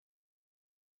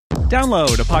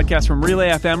Download, a podcast from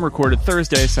Relay FM recorded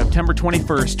Thursday, September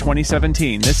 21st,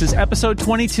 2017. This is episode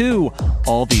 22,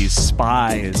 All These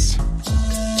Spies.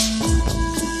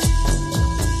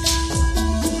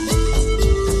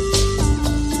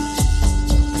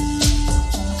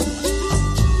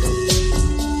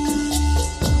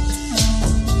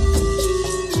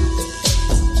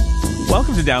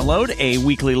 Welcome to Download, a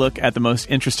weekly look at the most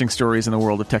interesting stories in the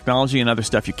world of technology and other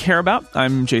stuff you care about.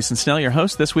 I'm Jason Snell, your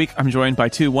host. This week, I'm joined by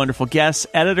two wonderful guests,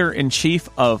 Editor-in-Chief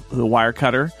of The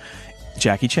Wirecutter,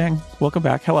 Jackie Chang. Welcome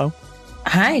back. Hello.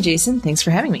 Hi, Jason. Thanks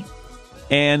for having me.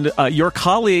 And your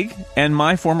colleague and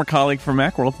my former colleague from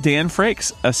Macworld, Dan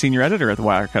Frakes, a senior editor at The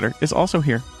Wirecutter, is also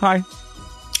here. Hi.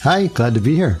 Hi, glad to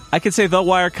be here. I could say The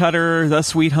Wirecutter, The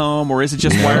Sweet Home, or is it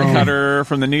just Wirecutter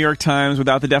from the New York Times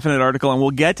without the definite article? And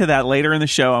we'll get to that later in the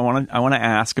show. I want to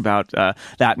ask about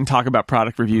that and talk about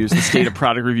product reviews, the state of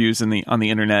product reviews on the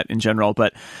internet in general.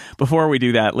 But before we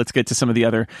do that, let's get to some of the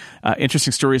other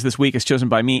interesting stories this week, as chosen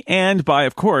by me and by,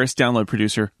 of course, Download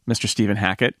producer Mr. Stephen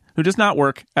Hackett, who does not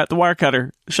work at The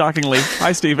Wirecutter, shockingly.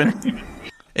 Hi, Stephen.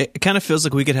 It kind of feels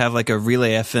like we could have like a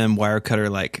Relay FM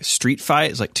Wirecutter like street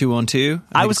fight. It's like 2-on-2.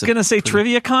 I was going to say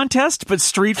trivia contest, but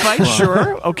street fight,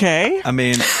 sure. Okay. I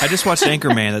mean, I just watched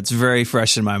Anchorman. That's very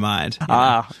fresh in my mind.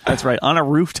 That's right. On a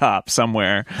rooftop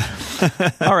somewhere.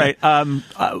 All right.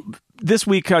 This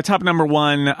week, top number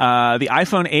one, the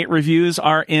iPhone 8 reviews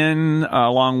are in,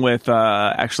 along with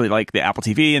actually like the Apple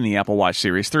TV and the Apple Watch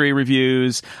Series 3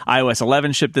 reviews. iOS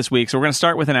 11 shipped this week, so we're going to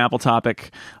start with an Apple topic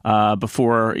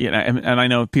before, and I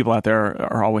know people out there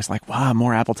are always like, wow,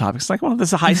 more Apple topics. It's like, well, this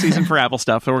is a high season for Apple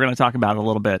stuff, so we're going to talk about it a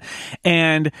little bit.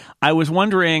 And I was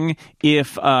wondering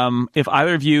if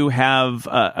either of you have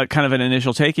a kind of an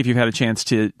initial take, if you've had a chance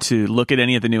to look at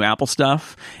any of the new Apple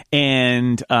stuff,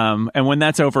 and when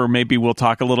that's over, maybe we'll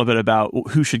talk a little bit about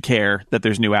who should care that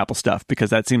there's new Apple stuff, because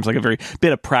that seems like a very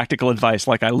bit of practical advice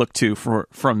like I look to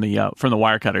from the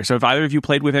Wirecutter. So have either of you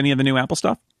played with any of the new Apple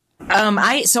stuff?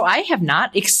 I have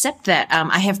not, except that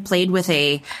I have played with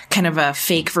a kind of a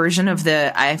fake version of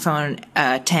the iPhone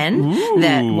 10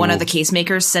 that one of the case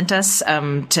makers sent us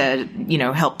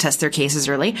to help test their cases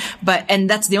early. And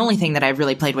that's the only thing that I've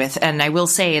really played with. And I will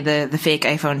say the fake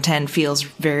iPhone 10 feels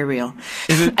very real.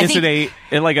 Is it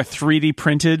like a 3D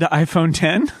printed iPhone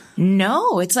 10?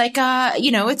 No, it's like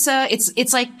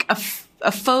it's like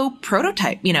a faux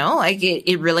prototype, like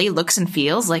it really looks and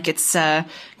feels like it's got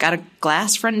a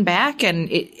glass front and back, and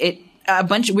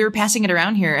we were passing it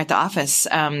around here at the office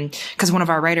because one of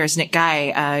our writers, Nick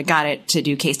Guy, got it to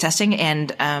do case testing,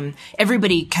 and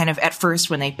everybody kind of at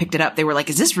first when they picked it up, they were like,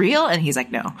 "Is this real?" And he's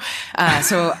like, "No."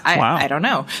 So I don't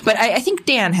know, but I think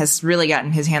Dan has really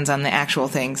gotten his hands on the actual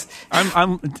things.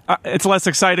 It's less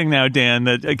exciting now,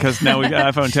 Dan, because now we've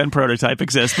got iPhone 10 prototype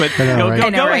exists. But go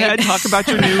ahead, talk about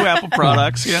your new Apple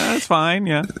products. Yeah, it's fine.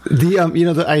 Yeah.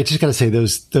 I just got to say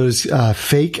those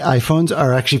fake iPhones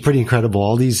are actually pretty incredible.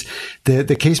 All these.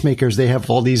 The case makers, they have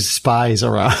all these spies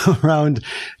around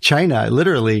China,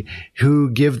 literally, who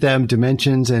give them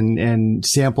dimensions and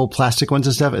sample plastic ones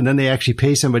and stuff. And then they actually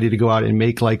pay somebody to go out and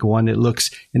make like one that looks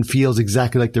and feels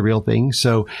exactly like the real thing.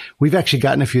 So we've actually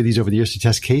gotten a few of these over the years to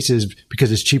test cases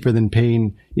because it's cheaper than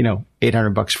paying,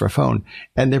 $800 for a phone.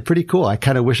 And they're pretty cool. I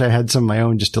kind of wish I had some of my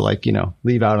own just to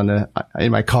leave out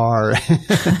in my car.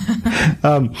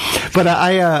 But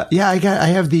I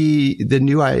have the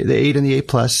new, the 8 and the 8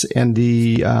 Plus and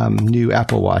the new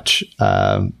Apple Watch.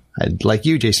 Like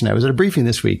you, Jason, I was at a briefing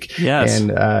this week. Yes.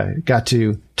 And got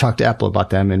to talk to Apple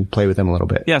about them and play with them a little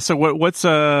bit. Yeah. So what's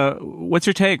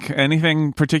your take?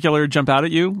 Anything particular jump out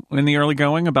at you in the early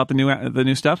going about the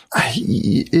new stuff?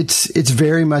 It's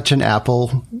very much an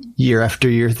Apple year after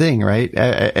year thing, right?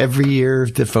 Every year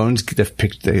the phones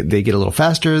they get a little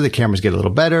faster, the cameras get a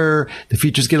little better, the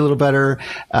features get a little better.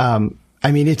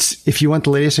 If you want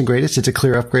the latest and greatest, it's a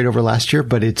clear upgrade over last year,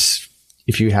 but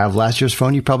if you have last year's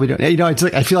phone, you probably don't. It's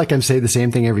like I feel like I'm saying the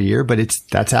same thing every year, but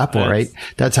that's Apple, right?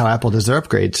 That's how Apple does their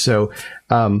upgrades. So,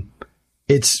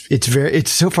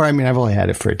 it's so far. I've only had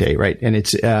it for a day, right? And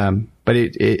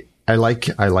I like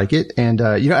it. And,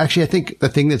 actually, I think the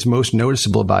thing that's most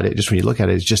noticeable about it, just when you look at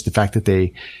it, is just the fact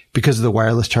that because of the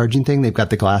wireless charging thing, they've got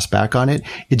the glass back on it.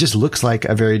 It just looks like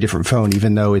a very different phone,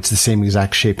 even though it's the same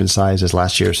exact shape and size as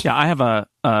last year's. Yeah, I have a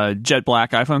jet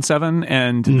black iPhone 7,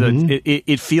 and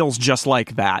it feels just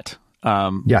like that.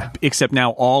 Except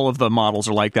now all of the models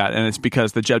are like that, and it's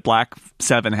because the Jet Black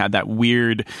 7 had that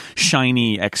weird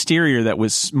shiny exterior that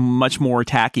was much more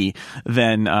tacky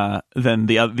than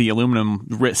the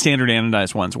aluminum standard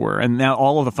anodized ones were, and now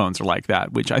all of the phones are like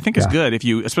that, which I think is good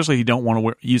especially if you don't want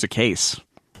to use a case.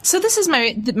 So this is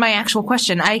my actual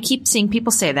question. I keep seeing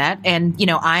people say that, and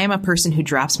I am a person who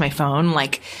drops my phone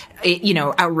like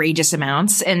outrageous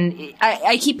amounts, and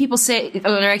I keep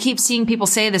I keep seeing people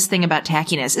say this thing about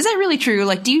tackiness. Is that really true?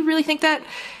 Like, do you really think that?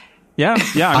 Yeah.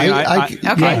 I mean,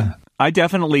 okay. Yeah. I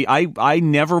definitely, I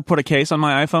never put a case on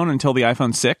my iPhone until the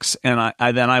iPhone 6, and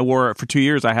then I wore it for 2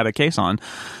 years. I had a case on,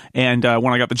 and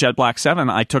when I got the Jet Black 7,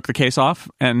 I took the case off.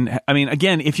 And I mean,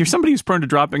 again, if you're somebody who's prone to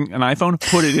dropping an iPhone,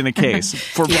 put it in a case.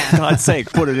 For God's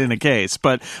sake, put it in a case.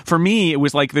 But for me, it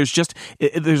was like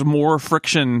there's more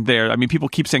friction there. I mean, people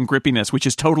keep saying grippiness, which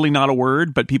is totally not a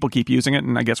word, but people keep using it,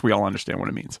 and I guess we all understand what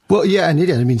it means. Well, yeah, and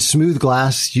I mean, smooth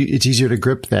glass, it's easier to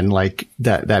grip than like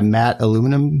that matte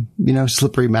aluminum,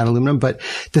 slippery matte aluminum. But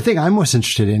the thing I'm most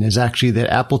interested in is actually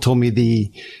that Apple told me the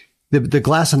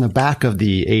glass on the back of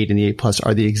the 8 and the 8 Plus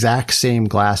are the exact same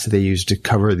glass that they use to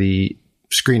cover the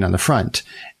screen on the front,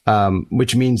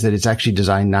 which means that it's actually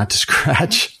designed not to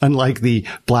scratch, unlike the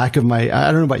black of I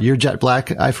don't know about your jet black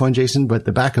iPhone, Jason, but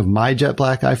the back of my jet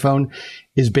black iPhone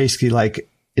is basically like,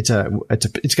 it's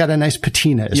got a nice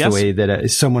patina, is the way that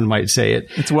someone might say it.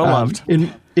 It's well loved.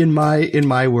 In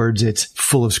my words, it's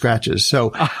full of scratches.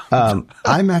 So,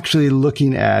 I'm actually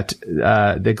looking at,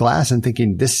 the glass and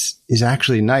thinking this is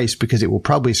actually nice because it will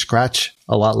probably scratch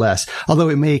a lot less, although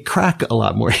it may crack a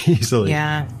lot more easily.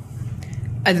 Yeah.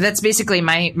 That's basically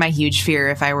my huge fear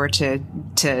if I were to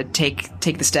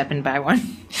take the step and buy one.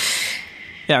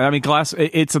 Yeah, I mean, glass.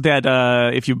 It's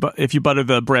that if you butter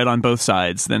the bread on both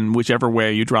sides, then whichever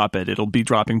way you drop it, it'll be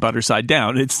dropping butter side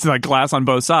down. It's like glass on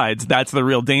both sides. That's the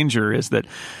real danger. Is that,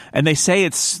 and they say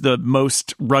it's the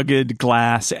most rugged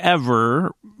glass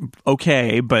ever.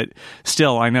 Okay, but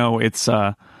still, I know it's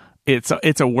a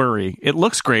worry. It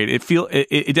looks great.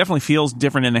 It definitely feels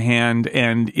different in the hand,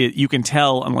 and you can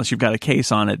tell unless you've got a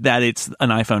case on it that it's an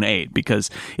iPhone 8 because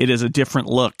it is a different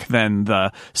look than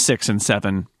the 6 and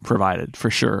 7 provided for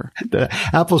sure.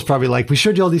 Apple's probably like, we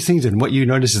showed you all these things, and what you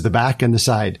notice is the back and the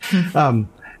side. The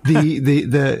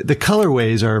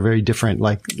colorways are very different.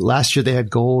 Like last year they had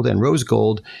gold and rose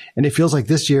gold, and it feels like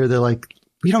this year they're like,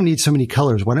 we don't need so many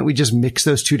colors. Why don't we just mix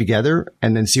those two together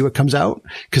and then see what comes out?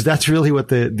 Because that's really what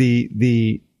they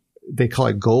call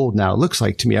it gold now. It looks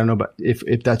like to me. I don't know about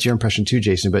if that's your impression too,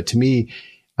 Jason, but to me,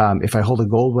 if I hold a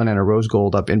gold one and a rose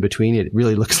gold up in between, it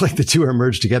really looks like the two are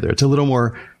merged together. It's a little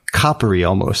more coppery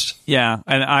almost. Yeah,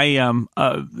 and I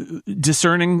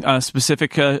discerning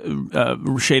specific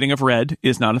shading of red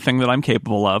is not a thing that I'm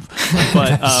capable of.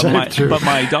 But but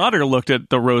my daughter looked at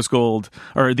the rose gold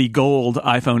or the gold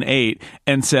iPhone 8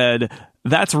 and said,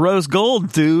 "That's rose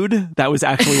gold, dude." That was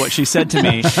actually what she said to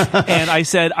me. And I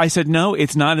said, no,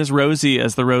 it's not as rosy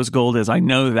as the rose gold is. I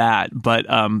know that, but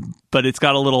it's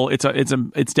got a little.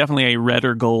 It's definitely a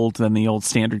redder gold than the old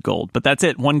standard gold. But that's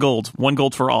it. One gold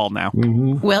for all now.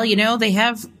 Mm-hmm. Well, they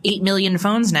have 8 million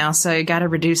phones now, so you got to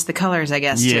reduce the colors, I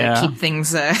guess, to keep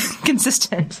things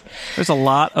consistent. There's a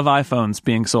lot of iPhones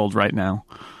being sold right now.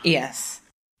 Yes.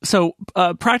 So,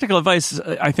 practical advice,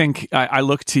 I think I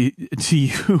look to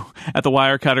you at the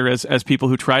Wirecutter as people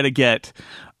who try to get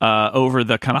over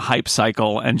the kind of hype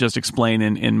cycle and just explain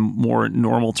in more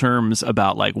normal terms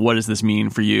about like, what does this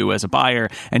mean for you as a buyer?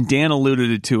 And Dan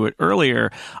alluded to it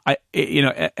earlier.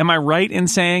 Am I right in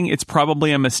saying it's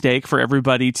probably a mistake for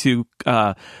everybody to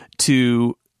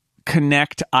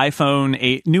connect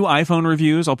new iPhone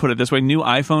reviews, I'll put it this way, new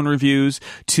iPhone reviews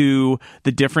to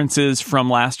the differences from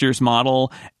last year's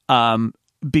model?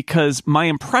 Because my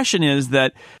impression is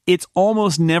that it's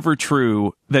almost never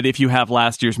true that if you have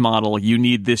last year's model, you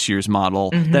need this year's model.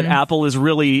 Mm-hmm. That Apple is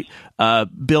really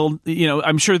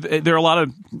I'm sure there are a lot of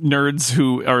nerds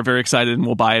who are very excited and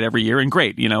will buy it every year, and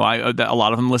great. A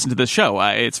lot of them listen to this show.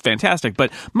 It's fantastic.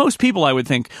 But most people, I would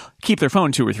think, keep their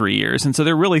phone 2 or 3 years, and so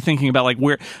they're really thinking about like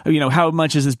where, how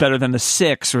much is this better than the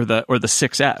 6 or the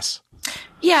 6S?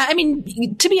 Yeah, I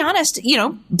mean, to be honest,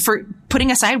 for putting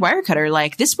aside Wirecutter,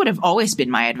 like this would have always been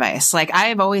my advice. Like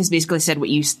I've always basically said what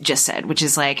you just said, which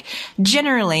is like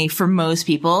generally for most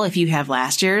people, if you have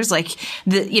last year's, like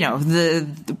the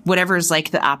whatever's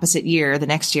like the opposite year, the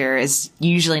next year is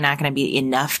usually not going to be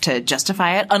enough to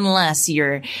justify it unless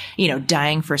you're,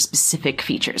 dying for specific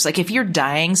features. Like if you're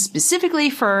dying specifically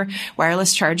for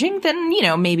wireless charging, then,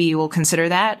 maybe you will consider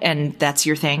that and that's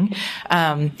your thing.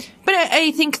 But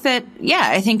I think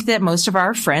that most of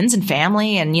our friends and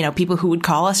family and, people who would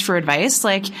call us for advice,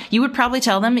 like you would probably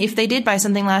tell them if they did buy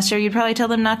something last year, you'd probably tell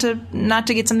them not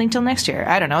to get something till next year.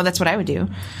 I don't know. That's what I would do.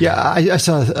 Yeah. I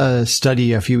saw a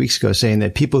study a few weeks ago saying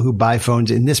that people who buy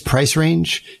phones in this price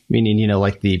range, meaning,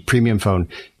 like the premium phone,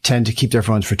 tend to keep their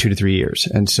phones for 2 to 3 years.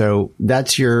 And so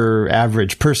that's your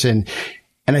average person.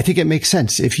 And I think it makes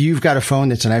sense. If you've got a phone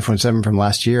that's an iPhone 7 from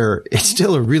last year, it's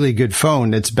still a really good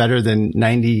phone. It's better than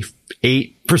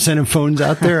 98% of phones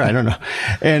out there. I don't know.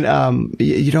 And,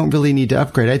 you don't really need to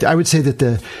upgrade. I would say that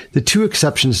the two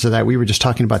exceptions to that, we were just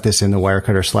talking about this in the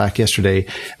Wirecutter Slack yesterday.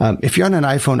 If you're on an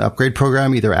iPhone upgrade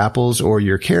program, either Apple's or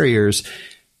your carriers,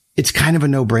 it's kind of a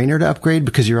no-brainer to upgrade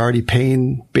because you're already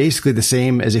paying basically the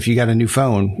same as if you got a new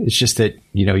phone. It's just that,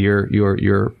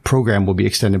 your program will be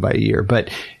extended by a year, but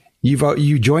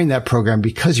you joined that program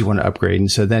because you want to upgrade.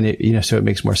 And so then so it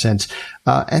makes more sense.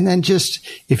 And then just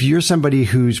if you're somebody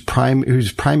whose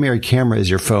primary camera is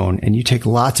your phone and you take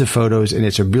lots of photos and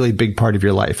it's a really big part of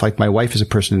your life, like my wife is a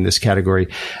person in this category,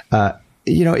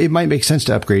 it might make sense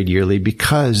to upgrade yearly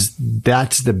because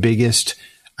that's the biggest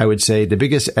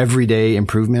everyday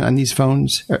improvement on these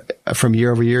phones from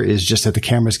year over year is just that the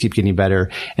cameras keep getting better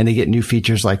and they get new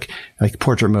features like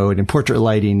portrait mode and portrait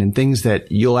lighting and things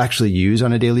that you'll actually use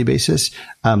on a daily basis.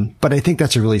 But I think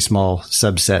that's a really small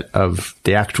subset of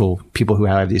the actual people who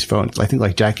have these phones. I think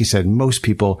like Jackie said, most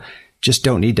people just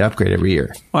don't need to upgrade every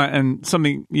year. Well, and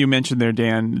something you mentioned there,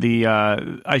 Dan,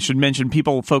 I should mention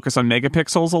people focus on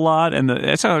megapixels a lot, and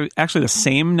it's actually the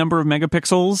same number of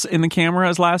megapixels in the camera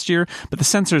as last year, but the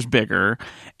sensor's bigger,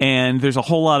 and there's a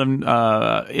whole lot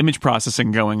of image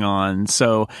processing going on.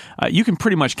 So you can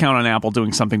pretty much count on Apple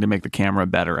doing something to make the camera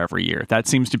better every year. That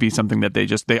seems to be something that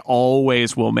they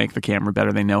always will make the camera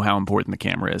better. They know how important the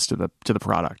camera is to the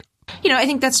product. I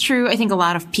think that's true. I think a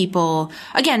lot of people,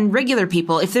 again, regular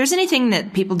people, if there's anything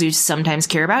that people do sometimes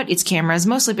care about, it's cameras,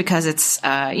 mostly because it's,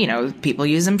 people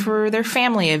use them for their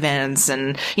family events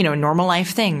and, normal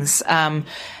life things.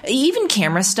 Even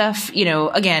camera stuff,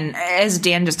 again, as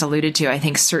Dan just alluded to, I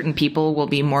think certain people will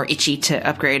be more itchy to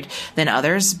upgrade than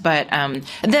others. But,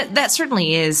 that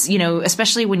certainly is,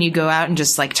 especially when you go out and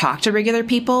just like talk to regular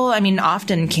people. I mean,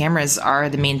 often cameras are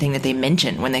the main thing that they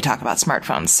mention when they talk about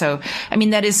smartphones. So, I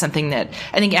mean, that is something that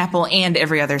I think Apple and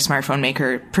every other smartphone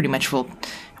maker pretty much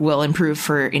will improve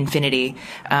for infinity.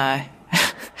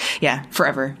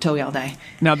 Forever till we all die.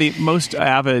 Now, the most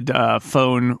avid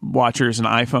phone watchers and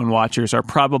iPhone watchers are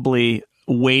probably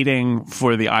waiting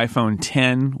for the iPhone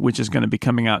 10, which is going to be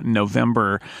coming out in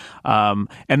November. And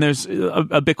there's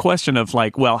a big question of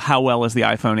how well is the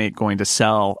iPhone 8 going to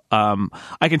sell?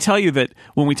 I can tell you that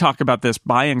when we talk about this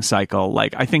buying cycle,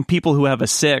 I think people who have a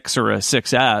 6 or a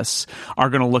 6S are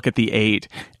going to look at the 8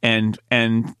 and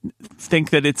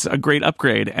think that it's a great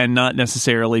upgrade and not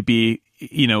necessarily be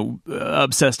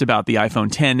obsessed about the iPhone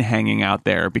 10 hanging out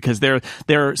there because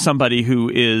they're somebody who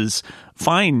is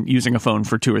fine using a phone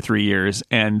for 2 or 3 years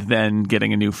and then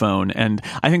getting a new phone. And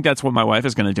I think that's what my wife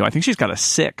is going to do. I think she's got a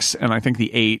 6 and I think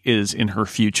the 8 is in her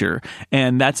future.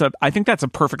 And I think that's a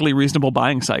perfectly reasonable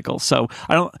buying cycle. So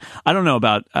I don't know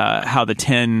about how the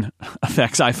 10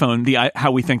 affects iPhone,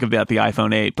 how we think about the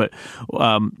iPhone 8, but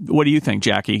what do you think,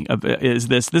 Jackie? Is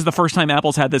this the first time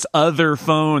Apple's had this other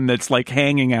phone that's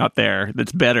hanging out there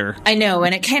that's better? I know,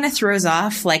 and it kind of throws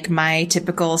off my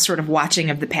typical sort of watching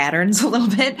of the patterns a little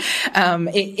bit.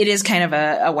 It is kind of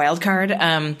a wild card.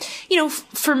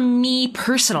 For me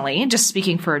personally, just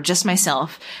speaking for just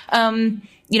myself, I'm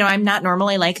not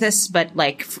normally like this, but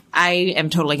I am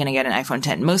totally going to get an iPhone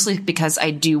 10, mostly because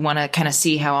I do want to kind of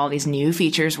see how all these new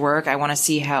features work. I want to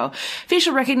see how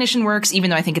facial recognition works, even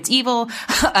though I think it's evil,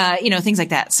 things like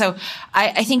that. So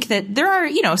I think that there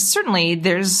are, certainly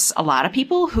there's a lot of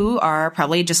people who are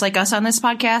probably just like us on this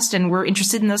podcast and we're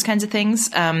interested in those kinds of things.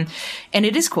 And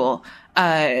it is cool.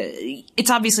 It's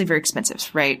obviously very expensive,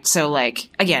 right? So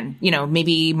again,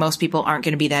 maybe most people aren't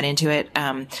going to be that into it.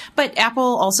 But Apple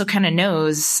also kind of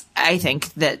knows, I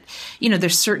think, that,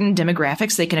 there's certain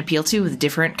demographics they can appeal to with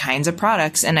different kinds of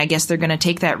products. And I guess they're going to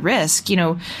take that risk.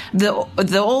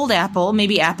 The old Apple,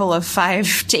 maybe Apple of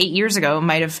 5 to 8 years ago,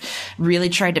 might have really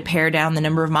tried to pare down the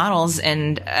number of models.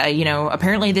 And,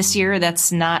 apparently this year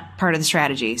that's not part of the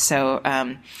strategy. So,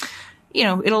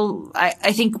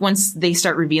 I think once they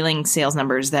start revealing sales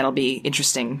numbers, that'll be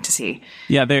interesting to see.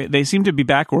 Yeah, they seem to be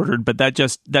back ordered, but that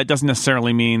doesn't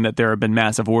necessarily mean that there have been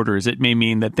massive orders. It may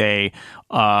mean that they,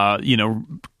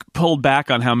 pulled back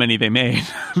on how many they made,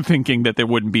 thinking that there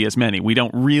wouldn't be as many. We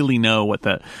don't really know what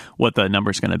the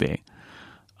number's going to be.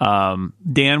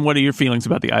 Dan, what are your feelings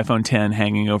about the iPhone 10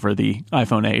 hanging over the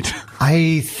iPhone 8?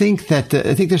 I think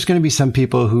there's going to be some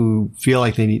people who feel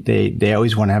like they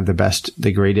always want to have the best,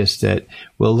 the greatest, that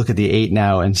will look at the 8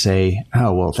 now and say,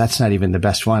 oh, well, that's not even the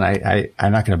best one.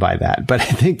 I'm not going to buy that. But I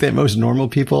think that most normal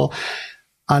people,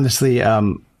 honestly,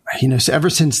 so ever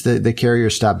since the carrier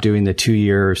stopped doing the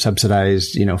 2-year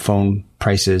subsidized, phone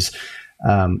prices,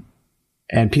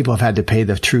 and people have had to pay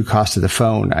the true cost of the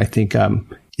phone, I think,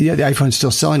 yeah, the iPhone's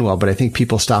still selling well, but I think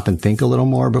people stop and think a little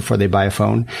more before they buy a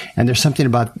phone. And there's something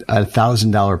about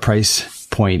 $1,000 price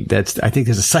point I think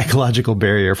there's a psychological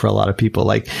barrier for a lot of people.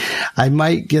 Like, I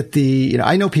might get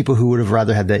I know people who would have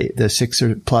rather had the 6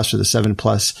 Plus or the 7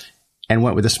 Plus and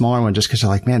went with the smaller one just because they're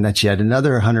like, man, that's yet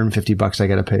another $150 I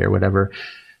got to pay or whatever.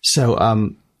 So,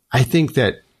 I think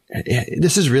that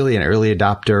this is really an early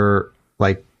adopter,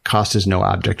 like, cost is no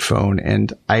object phone.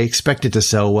 And I expect it to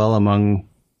sell well among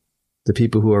the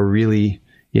people who are really,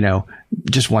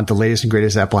 just want the latest and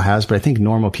greatest Apple has. But I think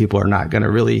normal people are not going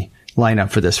to really line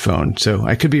up for this phone. So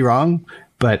I could be wrong,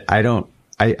 but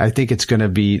I think it's going to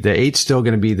be, the 8's still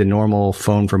going to be the normal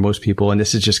phone for most people. And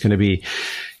this is just going to be,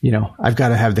 I've got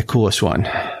to have the coolest one.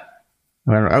 I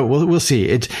don't know. We'll see.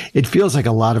 It feels like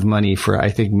a lot of money for, I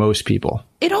think, most people.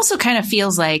 It also kind of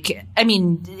feels like,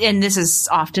 and this is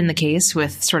often the case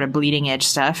with sort of bleeding edge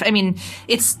stuff.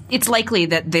 It's likely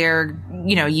that they're,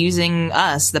 using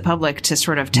us, the public, to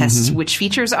sort of test which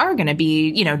features are going to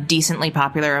be, decently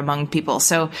popular among people.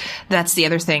 So that's the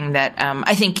other thing that,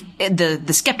 I think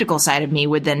the skeptical side of me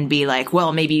would then be like,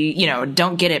 well, maybe,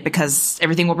 don't get it because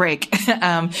everything will break.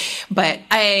 But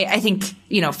I think,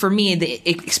 for me, the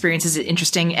experience is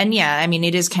interesting. And yeah,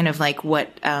 it is kind of like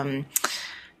what,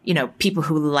 people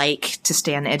who like to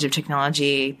stay on the edge of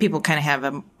technology, people kind of have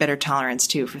a better tolerance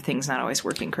too for things not always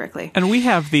working correctly. And we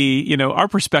have our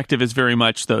perspective is very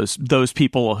much those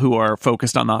people who are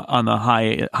focused on the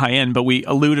high end. But we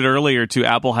alluded earlier to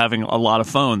Apple having a lot of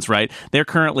phones, right? They're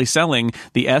currently selling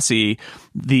the SE,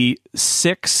 the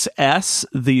 6S,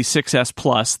 the 6S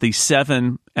Plus, the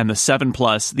 7 and the 7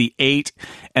 Plus, the 8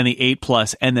 and the 8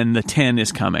 Plus, and then the 10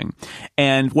 is coming.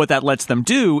 And what that lets them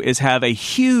do is have a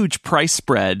huge price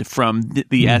spread from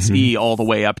the SE all the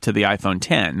way up to the iPhone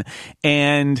 10.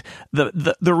 And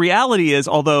the reality is,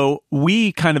 although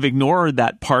we kind of ignored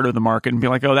that part of the market and be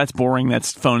like, oh, that's boring,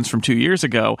 that's phones from 2 years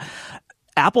ago,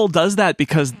 Apple does that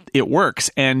because it works.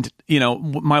 And,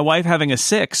 my wife having a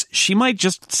 6, she might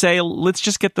just say, let's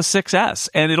just get the 6S,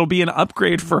 and it'll be an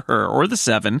upgrade for her, or the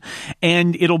 7,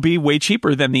 and it'll be way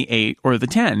cheaper than the 8 or the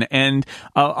 10. And,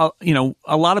 a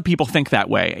lot of people think that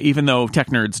way, even though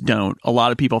tech nerds don't. A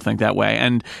lot of people think that way.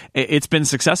 And it's been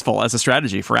successful as a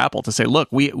strategy for Apple to say, look,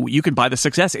 you can buy the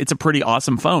 6S. It's a pretty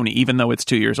awesome phone, even though it's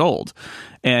 2 years old.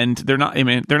 And they're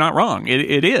not wrong.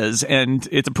 It is, and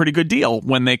it's a pretty good deal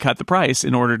when they cut the price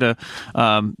in order to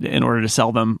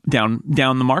sell them down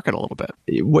the market a little bit.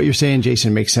 What you're saying,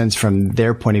 Jason, makes sense from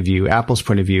their point of view, Apple's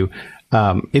point of view.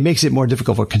 It makes it more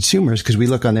difficult for consumers because we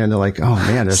look on there and they're like, oh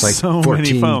man, there's like so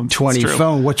 14, 20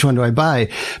 phones. Which one do I buy?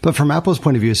 But from Apple's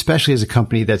point of view, especially as a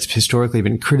company that's historically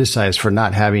been criticized for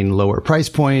not having lower price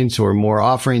points or more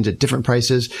offerings at different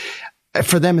prices,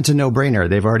 for them, it's a no-brainer.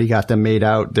 They've already got them made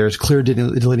out. There's clear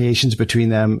delineations between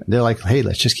them. They're like, hey,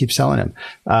 let's just keep selling them.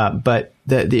 But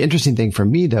the interesting thing for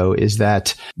me, though, is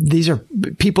that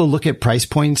people look at price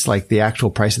points like the actual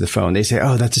price of the phone. They say,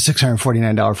 oh, that's a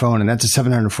 $649 phone and that's a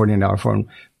 $749 phone.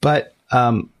 But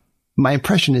my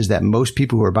impression is that most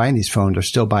people who are buying these phones are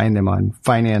still buying them on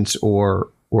finance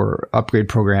or upgrade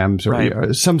programs or, right,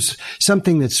 or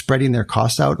something that's spreading their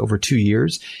costs out over 2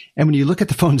 years. And when you look at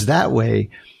the phones that way,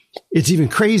 it's even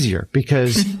crazier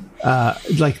because,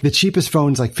 like the cheapest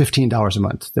phone's like $15 a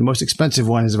month. The most expensive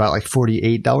one is about like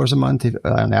 $48 a month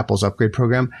on Apple's upgrade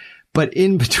program. But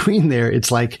in between there, it's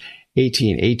like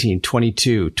 18,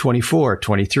 22, 24,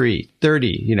 23,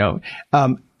 30,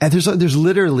 and there's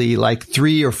literally like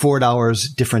 $3 or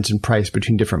 $4 difference in price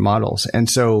between different models. And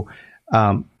so,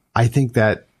 I think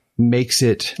that makes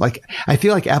it like, I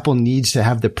feel like Apple needs to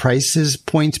have the prices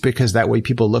points because that way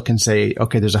people look and say,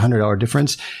 okay, there's $100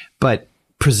 difference, but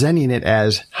presenting it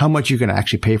as how much you're going to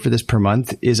actually pay for this per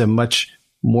month is a much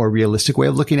more realistic way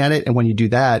of looking at it. And when you do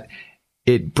that,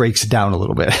 it breaks it down a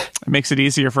little bit. It makes it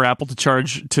easier for Apple to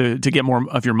charge to get more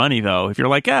of your money, though. If you're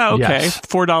like, okay, yes,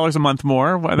 $4 a month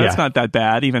more, well, that's not that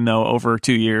bad, even though over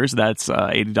 2 years, that's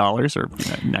 $80 or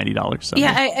 $90. So.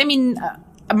 Yeah,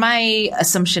 my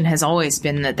assumption has always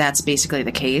been that that's basically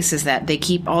the case, is that they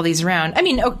keep all these around. They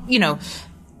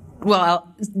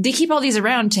keep all these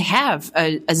around to have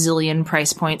a zillion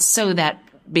price points so that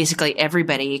basically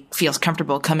everybody feels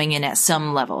comfortable coming in at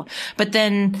some level. But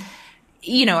then,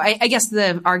 I guess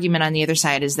the argument on the other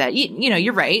side is that,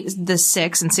 you're right. The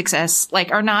 6 and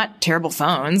 6S, are not terrible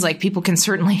phones. People can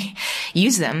certainly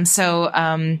use them. So,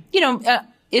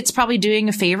 it's probably doing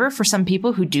a favor for some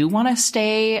people who do want to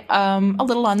stay a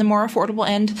little on the more affordable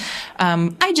end.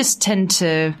 I just think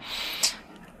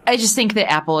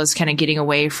that Apple is kind of getting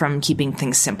away from keeping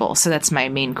things simple. So that's my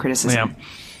main criticism.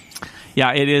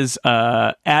 Yeah, it is.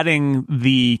 Adding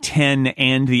the 10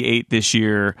 and the 8 this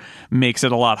year makes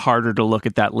it a lot harder to look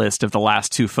at that list of the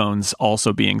last 2 phones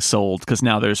also being sold, because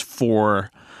now there's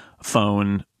 4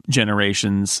 phone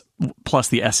generations plus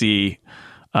the SE,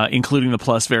 including the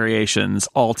Plus variations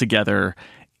altogether.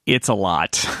 It's a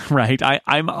lot, right? I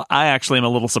actually am a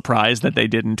little surprised that they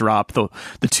didn't drop the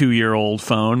 2-year-old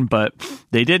phone, but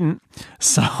they didn't.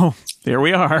 So there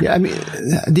we are. Yeah, I mean,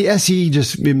 the SE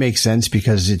it makes sense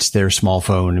because it's their small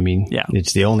phone. I mean, yeah,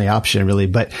 it's the only option really.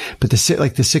 But the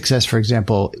 6S, for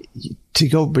example, to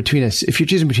go between if you're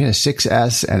choosing between a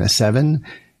 6S and a 7,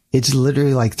 it's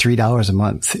literally like $3 a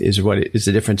month is what is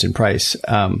the difference in price.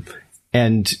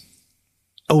 And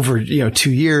over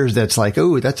 2 years, that's like,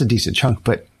 oh, that's a decent chunk,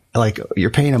 but like you're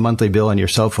paying a monthly bill on your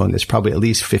cell phone that's probably at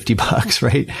least $50,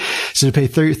 right? So to pay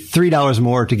 $3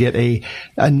 more to get a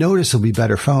noticeably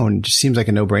better phone just seems like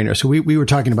a no-brainer. So we were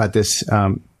talking about this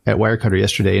at Wirecutter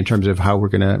yesterday in terms of how we're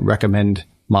going to recommend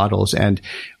models, and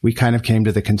we kind of came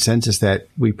to the consensus that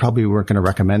we probably weren't going to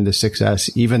recommend the 6S,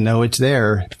 even though it's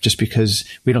there, just because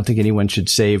we don't think anyone should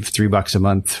save $3 a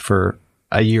month for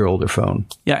a year older phone.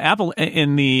 Yeah, Apple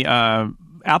in the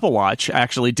Apple Watch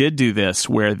actually did do this,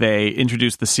 where they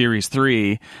introduced the Series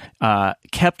 3,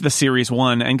 kept the Series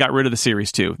 1, and got rid of the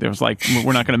Series 2. There was like,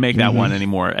 we're not going to make that one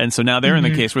anymore. And so now they're in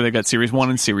the case where they've got Series 1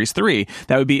 and Series 3.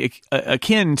 That would be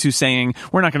akin to saying,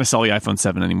 we're not going to sell the iPhone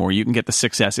 7 anymore. You can get the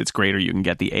 6S, it's great, or you can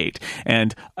get the 8.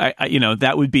 And,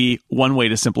 that would be one way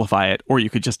to simplify it, or you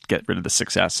could just get rid of the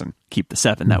 6S and keep the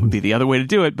 7. That would be the other way to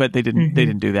do it, but they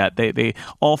didn't do that. They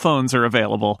all phones are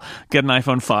available. Get an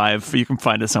iPhone 5. You can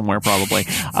find it somewhere probably.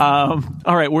 All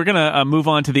right, we're going to move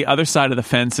on to the other side of the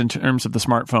fence in terms of the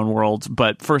smartphone world.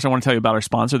 But first, I want to tell you about our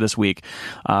sponsor this week.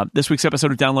 This week's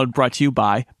episode of Download brought to you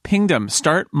by Pingdom.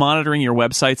 Start monitoring your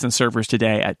websites and servers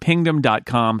today at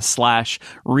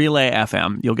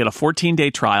pingdom.com/relayfm. You'll get a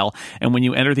 14-day trial, and when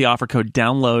you enter the offer code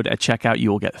DOWNLOAD at checkout,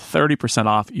 you will get 30%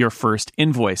 off your first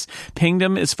invoice.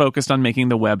 Pingdom is focused on making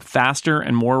the web faster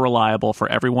and more reliable for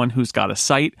everyone who's got a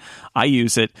site. I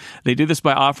use it. They do this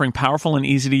by offering powerful and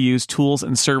easy-to-use tools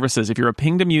and services. If you're a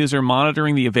Pingdom user,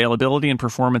 monitoring the availability and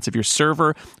performance of your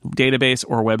server, database,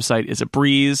 or website is a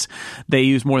breeze. They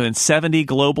use more than 70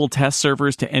 global test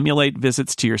servers to emulate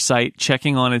visits to your site,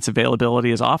 checking on its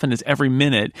availability as often as every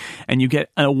minute, and you get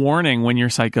a warning when your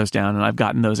site goes down, and I've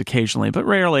gotten those occasionally, but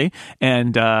rarely,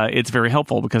 and it's very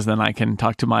helpful because then I can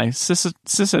talk to my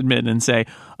sysadmin and say,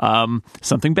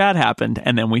 something bad happened,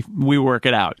 and then we work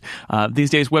it out. These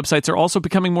days, websites are also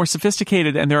becoming more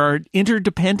sophisticated, and there are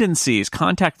interdependencies,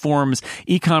 contact forms,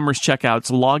 e-commerce checkouts,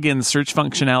 logins, search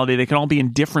functionality. They can all be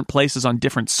in different places on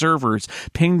different servers.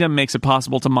 Pingdom makes it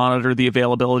possible to monitor the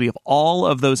availability of all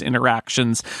of those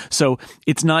interactions. So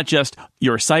it's not just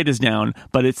your site is down,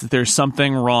 but it's there's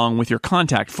something wrong with your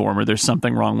contact form, or there's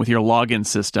something wrong with your login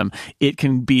system. It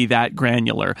can be that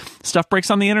granular. Stuff breaks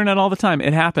on the internet all the time.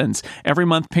 It happens. Every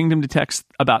month, Pingdom detects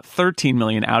about 13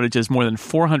 million outages, more than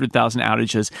 400,000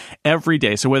 outages every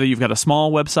day. So whether you've got a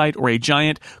small website or a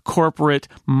giant corporate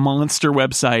monster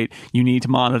website, you need to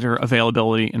monitor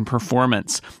availability and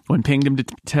performance. When Pingdom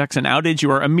detects an outage,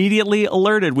 you are immediately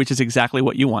alerted, which is exactly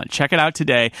what you want. Check it out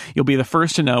today. You'll be the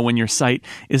first to know when your site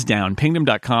is down.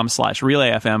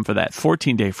 Pingdom.com/relayfm for that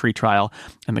 14-day free trial.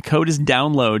 And the code is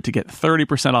DOWNLOAD to get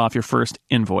 30% off your first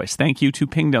invoice. Thank you to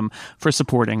Pingdom for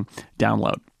supporting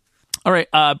Download. All right,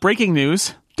 breaking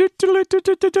news.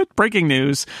 Breaking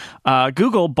news.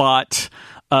 Google bought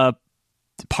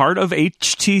part of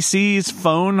HTC's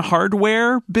phone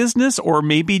hardware business, or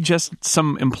maybe just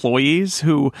some employees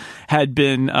who had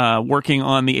been working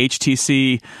on the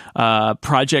HTC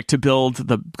project to build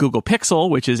the Google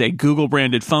Pixel, which is a Google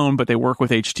branded phone, but they work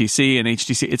with HTC, and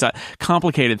HTC, it's a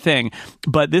complicated thing.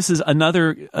 But this is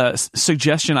another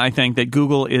suggestion, I think, that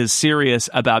Google is serious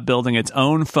about building its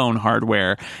own phone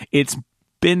hardware. It's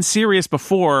been serious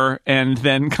before and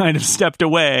then kind of stepped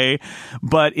away,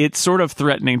 but it's sort of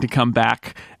threatening to come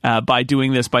back by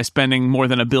doing this, by spending more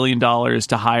than $1 billion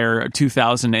to hire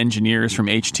 2,000 engineers from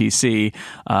HTC,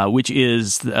 which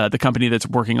is the company that's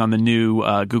working on the new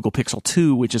Google Pixel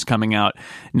 2, which is coming out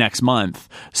next month.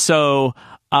 So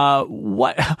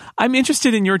I'm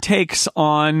interested in your takes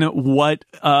on what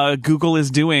Google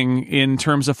is doing in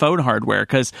terms of phone hardware,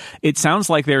 because it sounds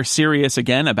like they're serious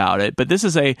again about it. But this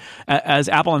is as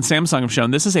Apple and Samsung have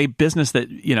shown, this is a business that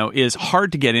is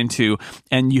hard to get into,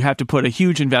 and you have to put a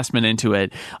huge investment into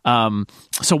it.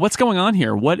 So what's going on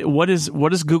here? What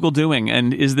is Google doing,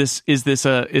 and is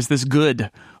this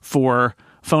good for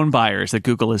phone buyers that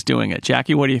Google is doing it?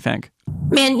 Jackie, what do you think?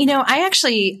 Man,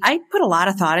 I put a lot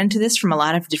of thought into this from a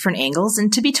lot of different angles.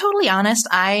 And to be totally honest,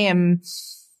 I am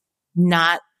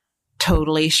not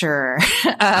totally sure.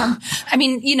 I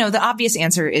mean, the obvious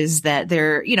answer is that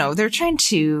they're trying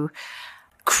to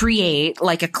create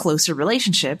like a closer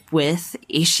relationship with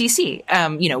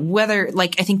HTC. Whether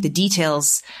like, I think the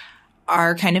details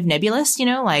are kind of nebulous,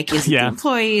 like, is it the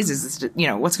employees? Is this,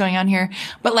 what's going on here?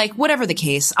 But like, whatever the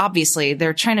case, obviously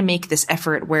they're trying to make this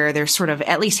effort where they're sort of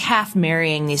at least half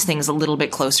marrying these things a little bit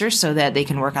closer so that they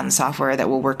can work on the software that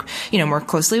will work, more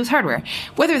closely with hardware.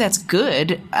 Whether that's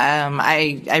good,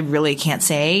 I really can't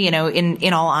say,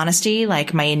 in all honesty,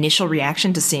 like my initial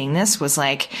reaction to seeing this was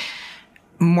like,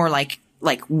 more like,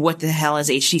 what the hell is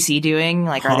HTC doing?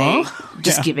 Like, are they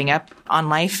just giving up on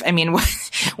life? I mean,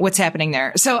 what's happening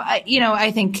there? So,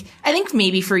 I think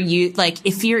maybe for you, like,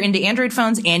 if you're into Android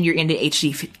phones and you're into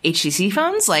HTC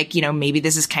phones, like, maybe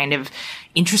this is kind of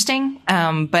interesting.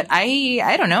 But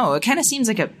I don't know. It kind of seems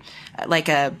like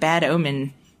a bad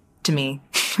omen to me.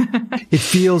 It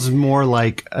feels more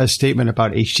like a statement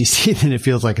about HTC than it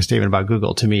feels like a statement about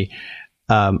Google to me.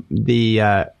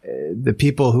 The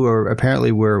people who are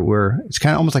apparently were it's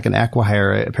kind of almost like an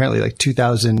acqui-hire. Apparently like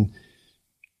 2,000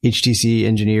 HTC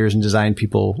engineers and design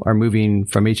people are moving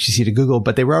from HTC to Google,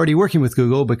 but they were already working with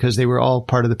Google because they were all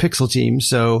part of the Pixel team.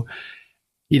 So,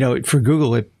 for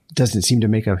Google, it doesn't seem to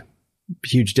make a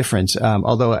huge difference.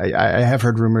 Although I have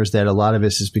heard rumors that a lot of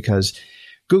this is because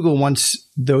Google wants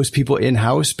those people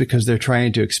in-house because they're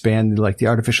trying to expand like the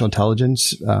artificial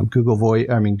intelligence,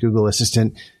 Google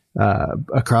Assistant,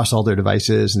 across all their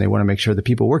devices, and they want to make sure the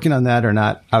people working on that are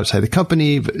not outside the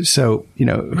company. So,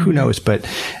 who knows, but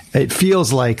it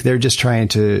feels like they're just trying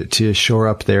to shore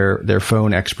up their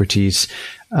phone expertise,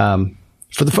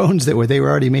 for the phones that they were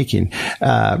already making,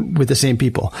 with the same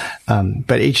people.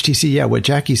 But HTC, what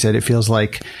Jackie said, it feels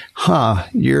like,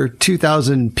 your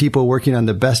 2,000 people working on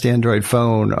the best Android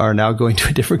phone are now going to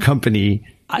a different company.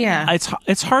 Yeah.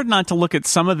 It's hard not to look at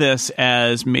some of this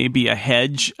as maybe a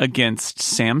hedge against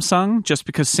Samsung, just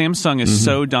because Samsung is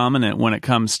so dominant when it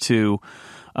comes to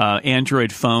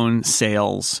Android phone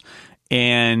sales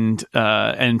and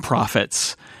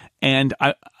profits. And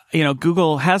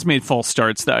Google has made false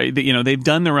starts. They've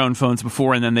done their own phones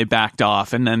before, and then they backed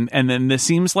off, and then this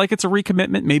seems like it's a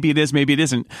recommitment. Maybe it is, maybe it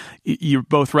isn't. You're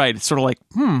both right. It's sort of like,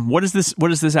 what does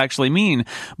this actually mean?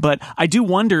 But I do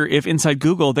wonder if inside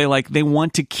Google they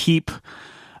want to keep.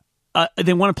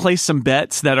 They want to place some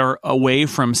bets that are away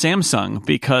from Samsung,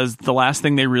 because the last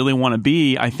thing they really want to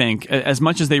be, I think, as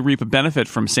much as they reap a benefit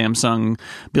from Samsung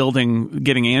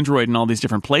getting Android in all these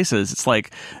different places, it's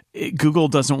like Google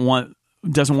doesn't want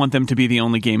them to be the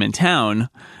only game in town,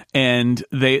 and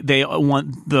they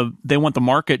want the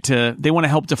market they want to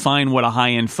help define what a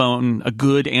high-end phone, a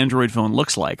good Android phone,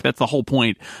 looks like. That's the whole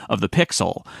point of the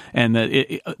Pixel, and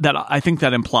that I think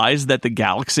that implies that the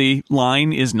Galaxy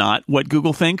line is not what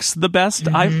Google thinks the best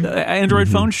Android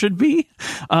phone should be,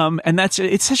 and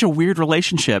it's such a weird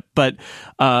relationship, but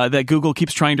that Google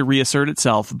keeps trying to reassert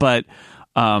itself, but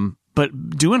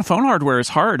doing phone hardware is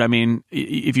hard. I mean,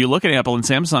 if you look at Apple and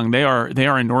Samsung, they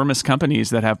are enormous companies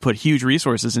that have put huge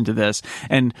resources into this.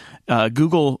 And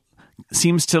Google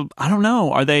seems to, I don't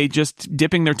know, are they just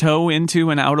dipping their toe into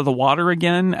and out of the water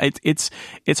again?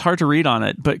 It's hard to read on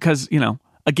it, but because,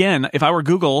 again, if I were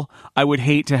Google, I would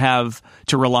hate to have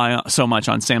to rely so much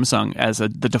on Samsung as the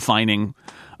defining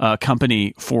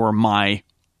company for my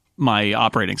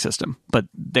operating system, but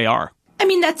they are. I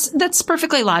mean, that's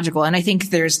perfectly logical. And I think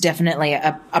there's definitely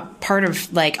a part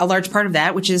of, like, a large part of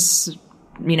that, which is,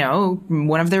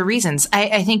 one of their reasons.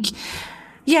 I think,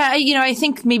 I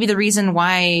think maybe the reason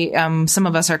why some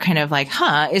of us are kind of like,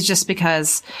 is just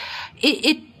because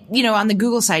it on the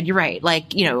Google side, you're right.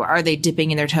 Like, are they dipping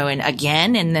in their toe in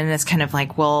again? And then it's kind of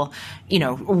like, well,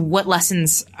 what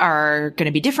lessons are going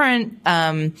to be different?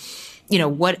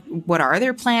 What are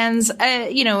their plans?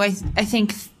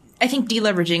 I think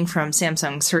deleveraging from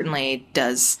Samsung certainly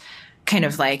does kind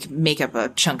of like make up a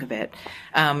chunk of it.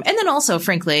 And then also,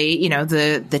 frankly,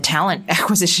 the talent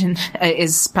acquisition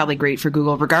is probably great for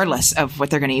Google, regardless of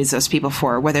what they're going to use those people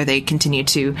for, whether they continue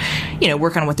to,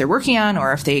 work on what they're working on,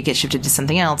 or if they get shifted to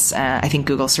something else. I think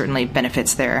Google certainly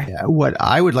benefits there. Yeah, what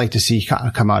I would like to see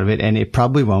come out of it, and it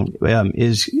probably won't,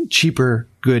 is cheaper,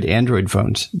 good Android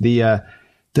phones.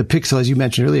 The Pixel, as you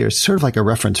mentioned earlier, is sort of like a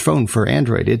reference phone for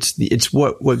Android. It's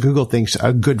what Google thinks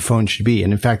a good phone should be.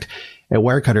 And in fact, at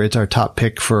Wirecutter, it's our top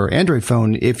pick for Android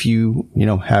phone if you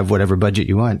have whatever budget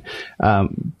you want.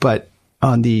 But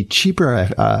on the cheaper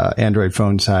Android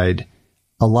phone side,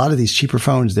 a lot of these cheaper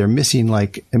phones, they're missing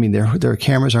their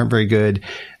cameras aren't very good.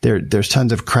 There's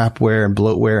tons of crapware and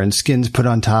bloatware and skins put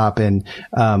on top. And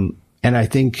I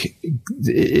think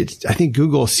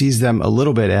Google sees them a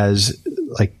little bit as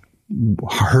like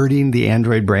hurting the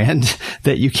Android brand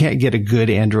that you can't get a good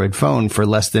Android phone for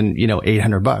less than,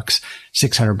 $800,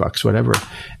 $600, whatever.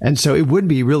 And so it would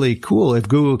be really cool if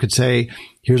Google could say,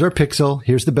 here's our Pixel,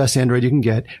 here's the best Android you can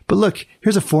get, but look,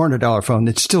 here's a $400 phone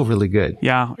that's still really good.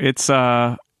 Yeah,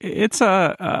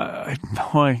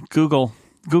 boy, Google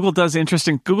does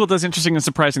interesting and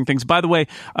surprising things. By the way,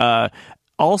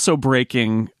 also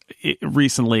breaking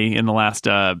recently in the last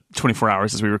 24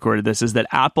 hours as we recorded this is that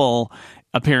Apple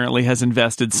apparently has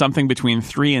invested something between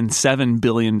 $3 and $7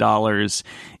 billion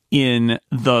in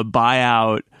the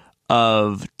buyout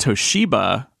of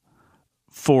Toshiba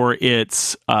for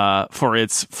its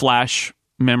flash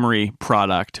memory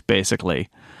product, basically.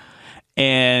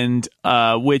 And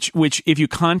which if you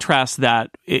contrast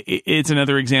that, it's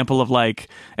another example of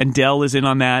and Dell is in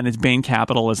on that, and it's Bain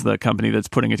Capital is the company that's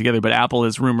putting it together. But Apple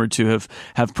is rumored to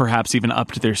have perhaps even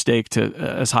upped their stake to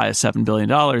as high as $7 billion.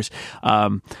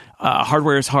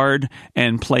 Hardware is hard,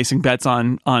 and placing bets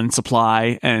on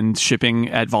supply and shipping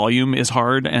at volume is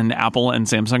hard, and Apple and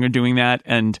Samsung are doing that.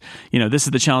 And this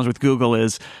is the challenge with Google: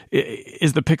 is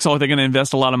the Pixel? Are they going to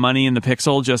invest a lot of money in the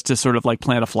Pixel just to sort of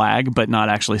plant a flag, but not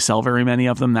actually sell very many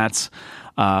of them? That's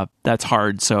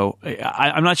hard. So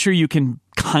I'm not sure you can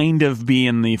kind of be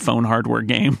in the phone hardware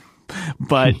game.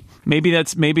 But maybe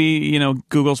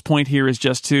Google's point here is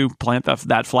just to plant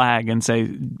that flag and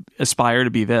say aspire to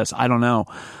be this. I don't know.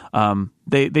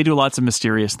 They do lots of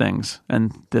mysterious things,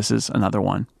 and this is another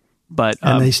one. But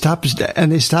they stopped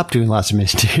doing lots of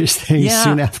mysterious things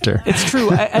soon after. It's true.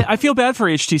 I feel bad for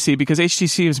HTC because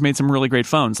HTC has made some really great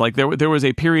phones. There was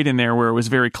a period in there where it was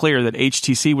very clear that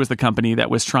HTC was the company that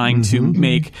was trying to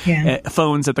make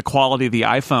phones at the quality of the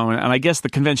iPhone. And I guess the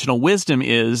conventional wisdom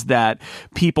is that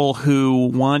people who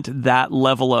want that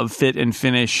level of fit and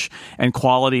finish and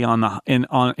quality in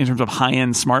terms of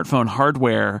high-end smartphone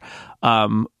hardware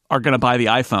are going to buy the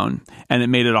iPhone, and it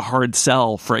made it a hard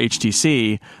sell for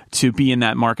HTC to be in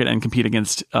that market and compete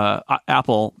against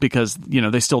Apple because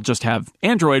they still just have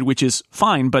Android, which is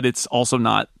fine, but it's also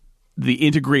not the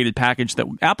integrated package that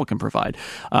Apple can provide.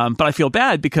 But I feel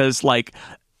bad because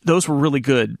those were really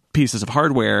good pieces of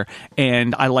hardware,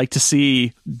 and I like to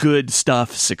see good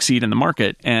stuff succeed in the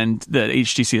market. And that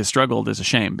HTC has struggled is a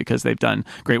shame because they've done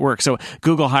great work. So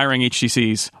Google hiring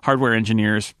HTC's hardware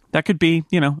engineers, that could be,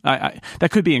 that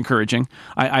could be encouraging.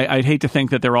 I'd hate to think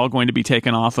that they're all going to be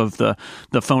taken off of the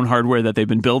phone hardware that they've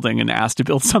been building and asked to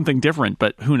build something different,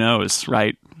 but who knows,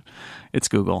 right? It's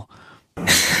Google.